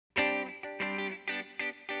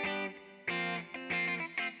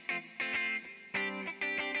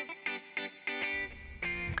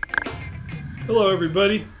Hello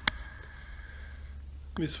everybody.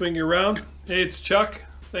 Let me swing you around. Hey, it's Chuck.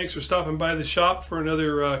 Thanks for stopping by the shop for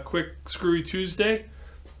another quick Screwy Tuesday,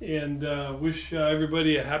 and wish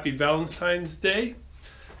everybody a happy Valentine's Day.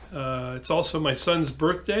 It's also my son's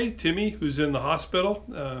birthday, Timmy, who's in the hospital.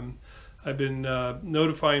 I've been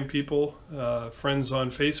notifying people, friends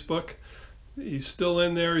on Facebook. He's still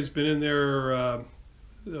in there. He's been in there,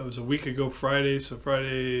 it was a week ago Friday, so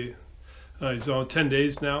Friday, he's on 10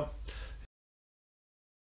 days now.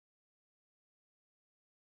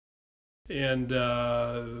 And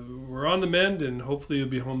we're on the mend, and hopefully you'll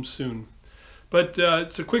be home soon. But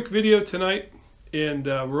it's a quick video tonight, and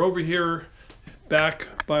we're over here back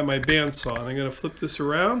by my bandsaw, and I'm going to flip this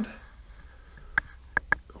around,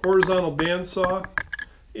 horizontal bandsaw,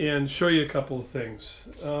 and show you a couple of things.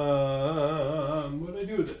 What do I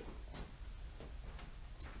do with it?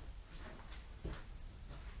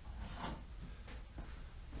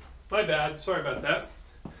 My bad, sorry about that.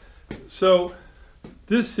 So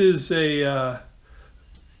this is a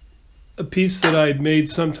piece that I'd made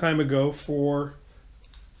some time ago for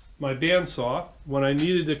my bandsaw when I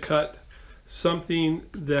needed to cut something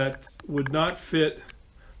that would not fit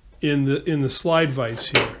in the slide vise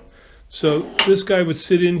here. So this guy would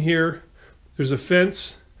sit in here. There's a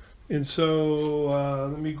fence, and so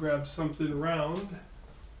let me grab something round.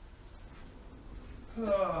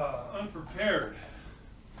 Unprepared.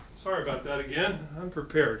 Sorry about that again.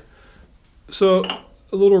 Unprepared. So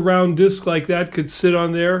a little round disc like that could sit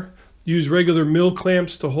on there. Use regular mill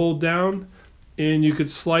clamps to hold down, and you could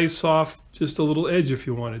slice off just a little edge if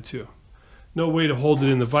you wanted to. No way to hold it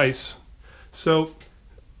in the vise. So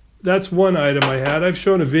that's one item I had. I've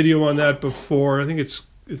shown a video on that before. I think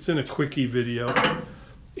it's in a quickie video.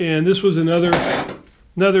 And this was another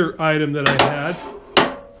item that I had,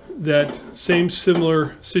 that same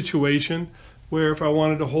similar situation, where if I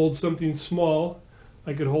wanted to hold something small,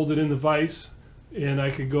 I could hold it in the vise, and I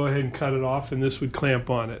could go ahead and cut it off, and this would clamp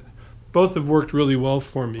on it. Both have worked really well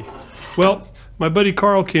for me. Well, my buddy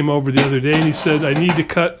Carl came over the other day, and he said, I need to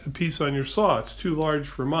cut a piece on your saw. It's too large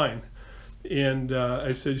for mine. And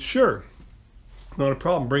I said, sure, not a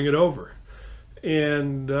problem, bring it over.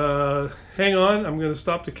 And hang on, I'm going to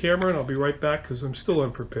stop the camera, and I'll be right back because I'm still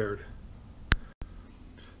unprepared.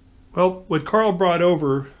 Well, what Carl brought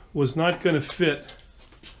over was not going to fit.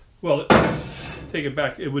 Well, take it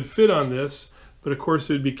back. It would fit on this, but of course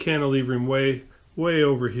it would be cantilevering way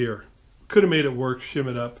over here. Could have made it work, shim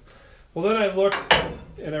it up. Well, then I looked,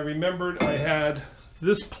 and I remembered I had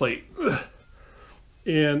this plate.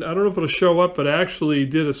 And I don't know if it'll show up, but I actually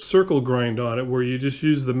did a circle grind on it, where you just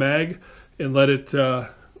use the mag and let it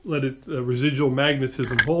residual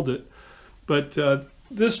magnetism hold it. But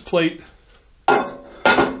this plate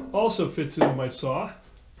also fits into my saw,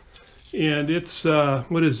 and it's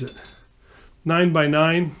what is it,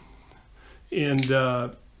 9x9, and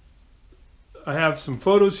I have some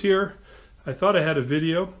photos here. I thought I had a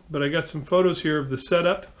video, but I got some photos here of the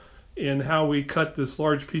setup and how we cut this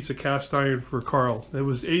large piece of cast iron for Carl. It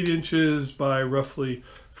was 8 inches by roughly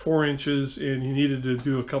 4 inches, and he needed to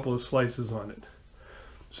do a couple of slices on it.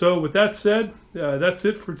 So with that said, that's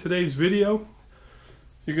it for today's video.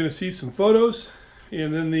 You're going to see some photos,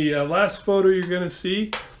 and then the last photo you're going to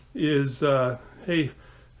see is, hey,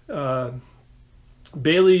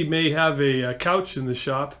 Bailey may have a couch in the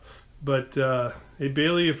shop, but hey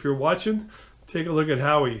Bailey, if you're watching, take a look at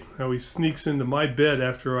how he sneaks into my bed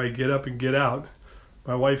after I get up and get out.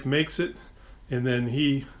 My wife makes it, and then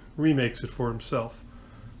he remakes it for himself.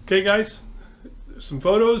 Okay guys, some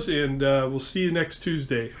photos, and we'll see you next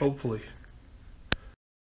Tuesday, hopefully.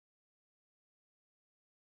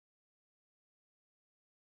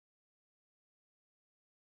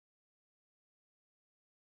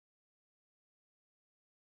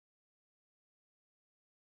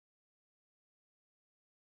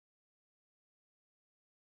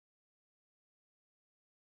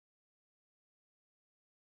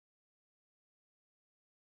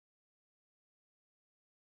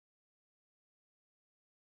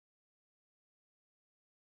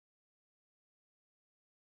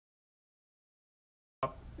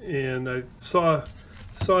 And I saw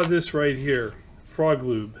this right here, frog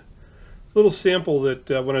lube. Little sample that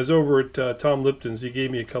when I was over at Tom Lipton's, he gave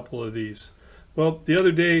me a couple of these. Well, the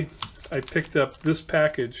other day I picked up this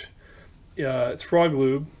package. It's frog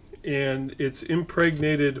lube, and it's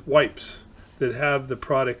impregnated wipes that have the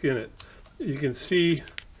product in it. You can see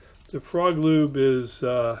the frog lube is,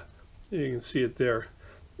 you can see it there.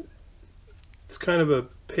 It's kind of a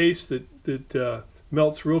paste that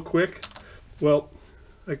melts real quick. Well,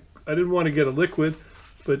 I didn't want to get a liquid,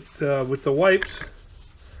 but with the wipes,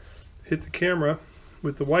 hit the camera,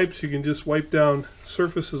 with the wipes, you can just wipe down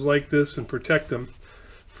surfaces like this and protect them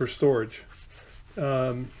for storage.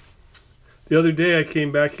 The other day I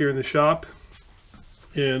came back here in the shop,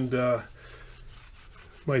 and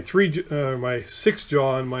my 6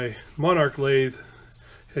 jaw on my Monarch lathe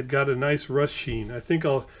had got a nice rust sheen. I think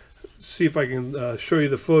I'll see if I can show you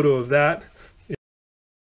the photo of that.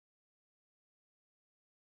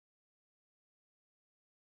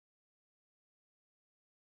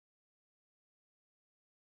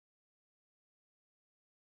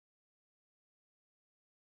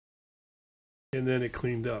 And then it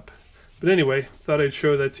cleaned up. But anyway, thought I'd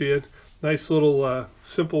show that to you. Nice little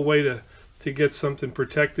simple way to get something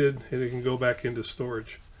protected, and it can go back into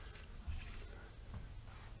storage.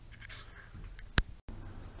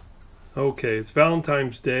 Okay, it's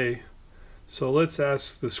Valentine's Day, so let's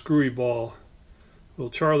ask the screwy ball. Will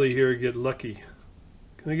Charlie here get lucky?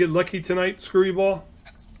 Can I get lucky tonight, screwy ball?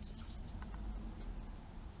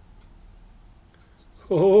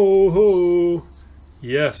 Ho ho!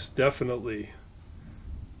 Yes, definitely.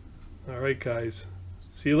 All right, guys.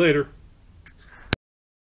 See you later.